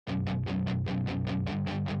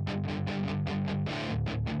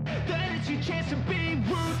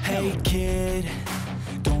Hey kid,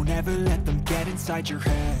 don't ever let them get inside your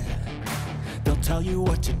head. They'll tell you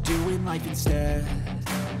what to do in life instead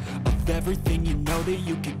of everything you know that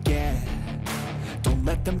you could get. Don't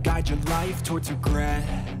let them guide your life towards regret.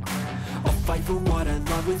 I'll fight for what I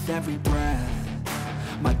love with every breath.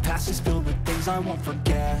 My past is filled with things I won't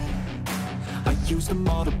forget. I use them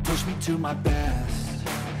all to push me to my best.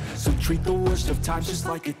 So treat the worst of times just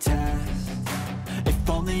like a test. If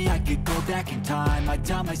only I could go back in time, I'd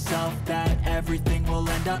tell myself that everything will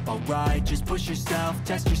end up alright. Just push yourself,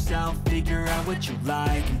 test yourself, figure out what you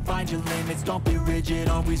like, and find your limits, don't be rigid,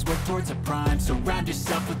 always work towards a prime. Surround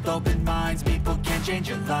yourself with open minds, people can change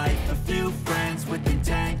your life. A few friends with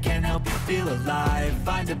intent can help you feel alive.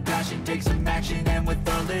 Find a passion, take some action, and with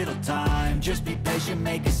a little time, just be patient,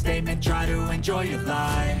 make a statement, try to enjoy your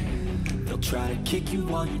life. They'll try to kick you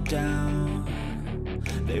while you're down.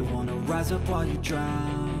 They wanna rise up while you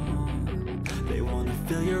drown. They wanna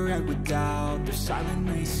fill your head with doubt. They're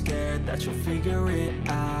silently scared that you'll figure it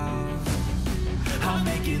out. I'll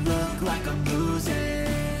make it look like I'm losing,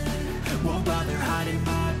 won't bother hiding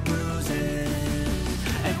my bruises.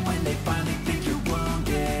 And when they finally think you're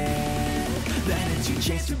wounded, then it's your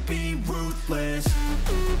chance to be ruthless.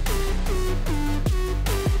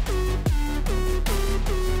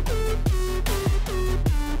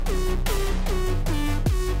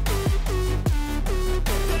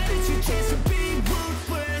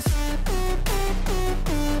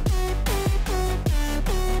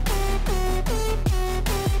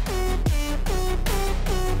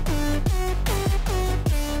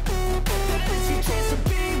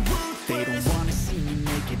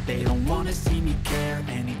 They don't wanna see me care.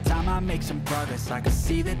 Anytime I make some progress, I can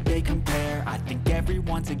see that they compare. I think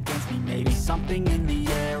everyone's against me, maybe something in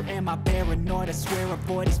the air. Am I paranoid? I swear a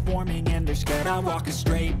void is forming and they're scared. I walk a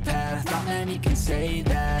straight path, not many can say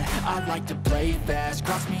that. I like to play fast,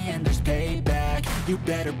 cross me and there's payback. You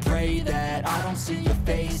better pray that I don't see your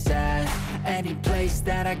face at any place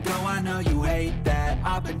that I go. I know you hate that.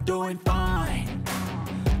 I've been doing fine,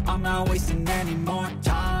 I'm not wasting any more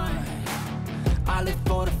time. I live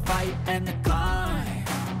for the fight and the climb,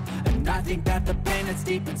 and I think that the pain that's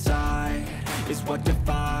deep inside is what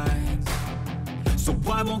defines. So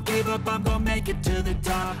I won't give up, I'm gonna make it to the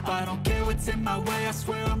top. I don't care what's in my way, I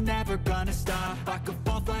swear I'm never gonna stop. I could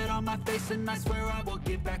fall flat on my face and I swear I will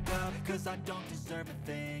get back up, 'cause I don't deserve a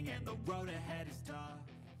thing and the road ahead is tough.